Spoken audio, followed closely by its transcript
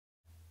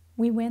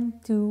We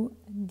went to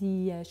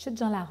the chutes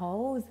Jean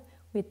Larose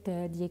with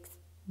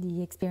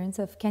the experience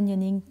of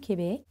Canyonyng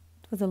Québec.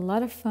 It was a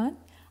lot of fun.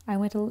 I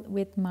went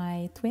with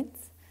my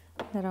twins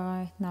that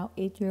are now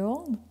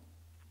 8-year-old.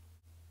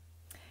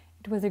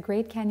 It was a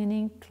great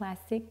canyoning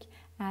classic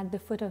at the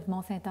foot of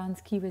Mont Saint-Anne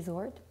ski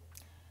resort.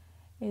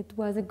 It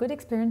was a good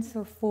experience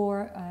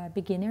for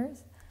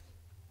beginners.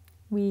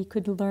 We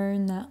could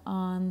learn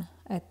on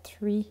a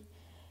tree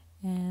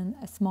and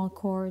a small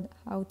cord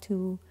how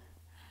to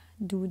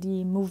do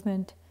the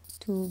movement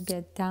to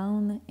get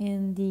down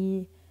in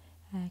the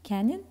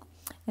canyon,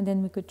 and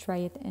then we could try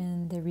it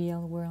in the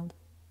real world.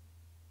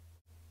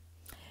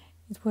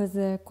 It was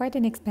quite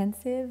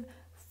inexpensive.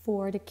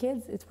 For the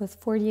kids it was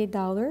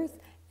 $48,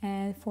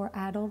 and for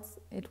adults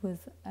it was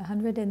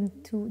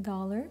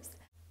 $102.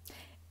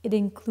 It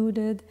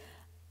included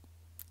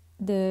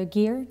the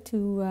gear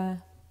to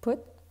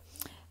put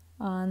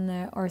on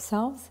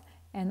ourselves,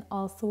 and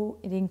also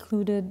it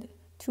included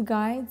 2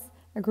 guides,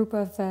 a group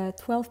of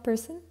 12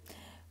 persons,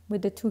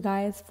 with the 2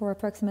 guides for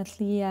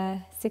approximately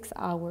 6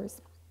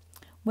 hours.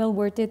 Well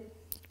worth it,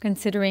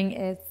 considering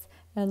it's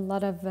a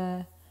lot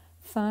of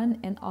fun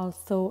and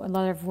also a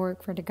lot of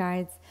work for the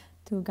guides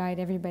to guide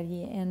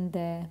everybody in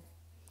the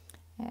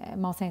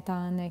Mont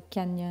Saint-Anne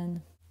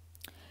Canyon.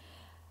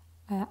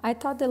 I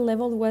thought the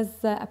level was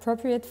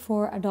appropriate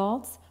for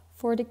adults.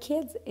 For the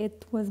kids,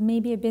 it was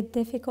maybe a bit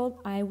difficult.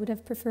 I would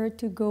have preferred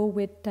to go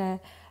with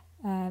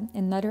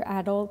another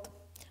adult,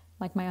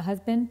 like my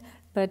husband,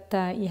 but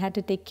he had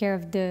to take care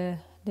of the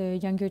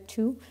younger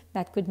 2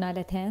 that could not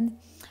attend.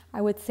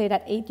 I would say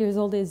that 8 years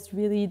old is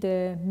really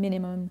the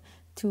minimum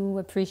to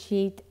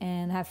appreciate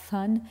and have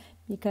fun,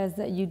 because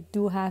you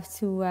do have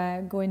to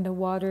go in the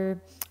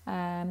water.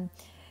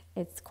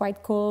 It's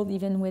quite cold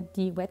even with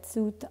the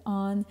wetsuit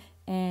on,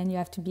 and you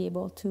have to be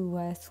able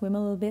to swim a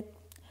little bit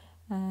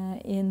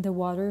in the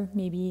water,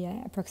 maybe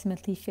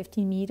approximately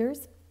 50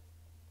 meters.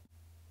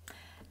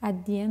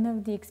 At the end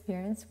of the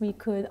experience, we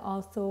could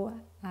also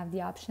have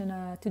the option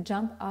to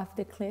jump off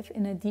the cliff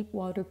in a deep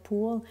water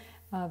pool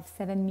of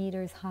 7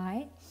 meters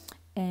high,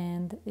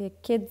 and the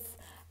kids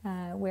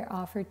were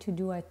offered to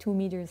do a 2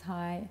 meters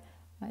high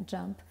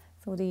jump,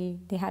 so they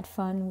had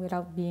fun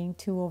without being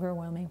too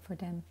overwhelming for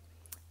them.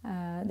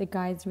 The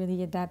guides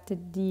really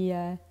adapted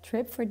the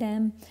trip for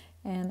them,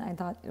 and I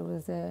thought it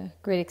was a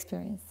great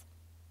experience.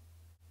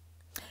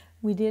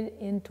 We did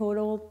in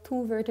total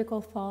 2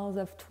 vertical falls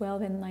of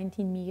 12 and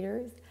 19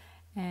 meters,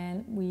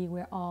 and we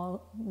were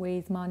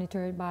always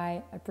monitored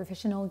by a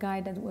professional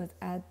guide that was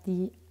at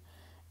the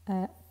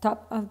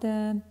top of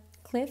the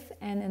cliff,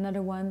 and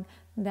another one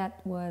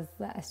that was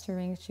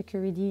assuring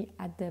security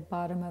at the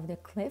bottom of the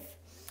cliff.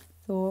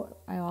 So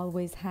I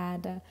always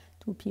had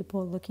 2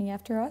 people looking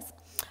after us.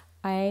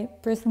 I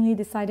personally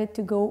decided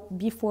to go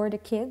before the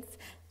kids,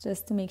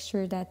 just to make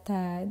sure that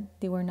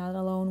they were not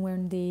alone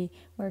when they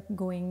were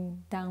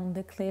going down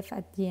the cliff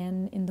at the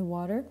end in the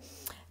water.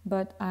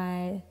 But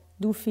I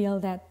do feel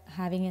that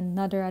having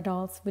another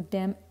adults with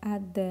them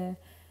at the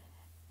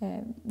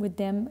with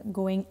them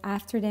going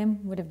after them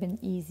would have been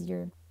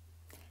easier.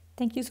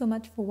 Thank you so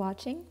much for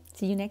watching.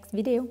 See you next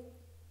video.